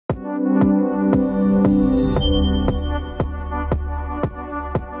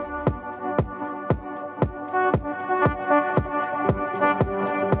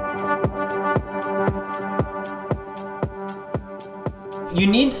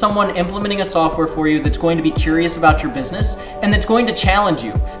need someone implementing a software for you that's going to be curious about your business and that's going to challenge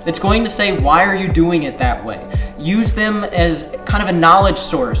you, that's going to say, why are you doing it that way? Use them as kind of a knowledge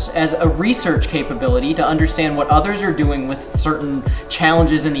source, as a research capability to understand what others are doing with certain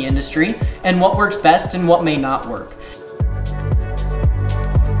challenges in the industry and what works best and what may not work.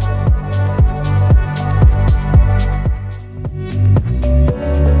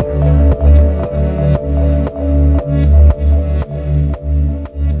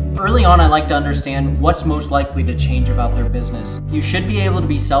 Early on, I like to understand what's most likely to change about their business. You should be able to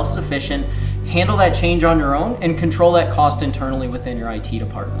be self-sufficient, handle that change on your own, and control that cost internally within your IT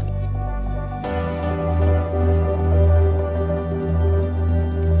department.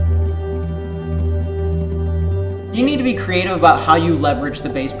 You need to be creative about how you leverage the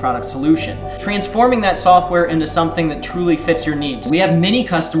base product solution, transforming that software into something that truly fits your needs. We have many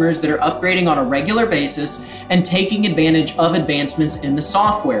customers that are upgrading on a regular basis and taking advantage of advancements in the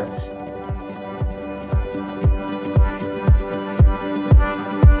software.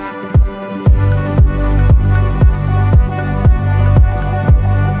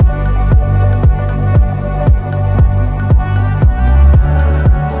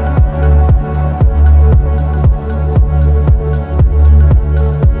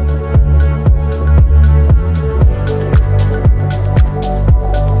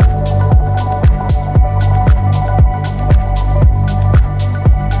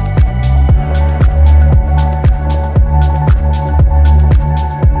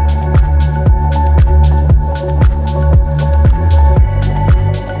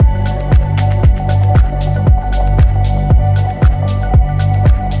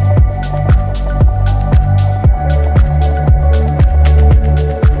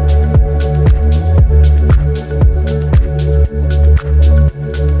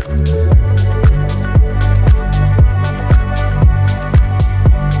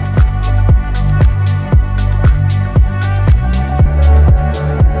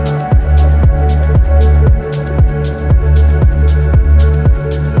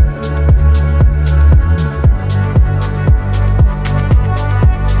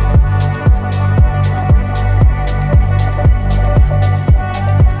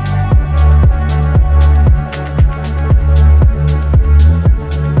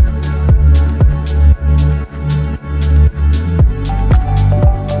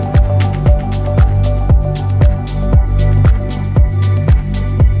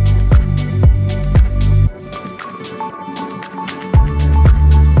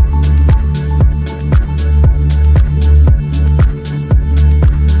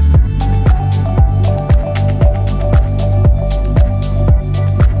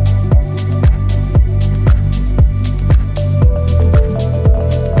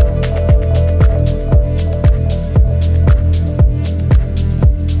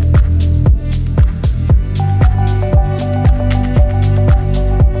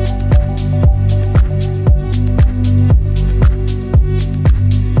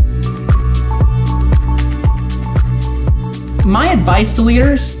 My advice to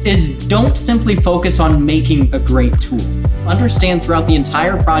leaders is don't simply focus on making a great tool. Understand throughout the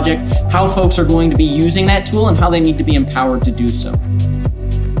entire project how folks are going to be using that tool and how they need to be empowered to do so.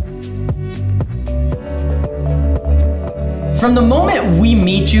 From the moment we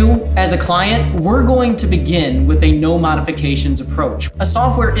meet you as a client, we're going to begin with a no modifications approach. A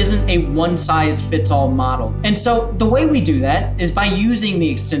software isn't a one-size-fits-all model. And so the way we do that is by using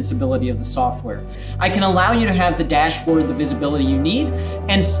the extensibility of the software. I can allow you to have the dashboard, the visibility you need,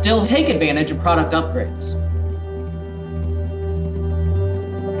 and still take advantage of product upgrades.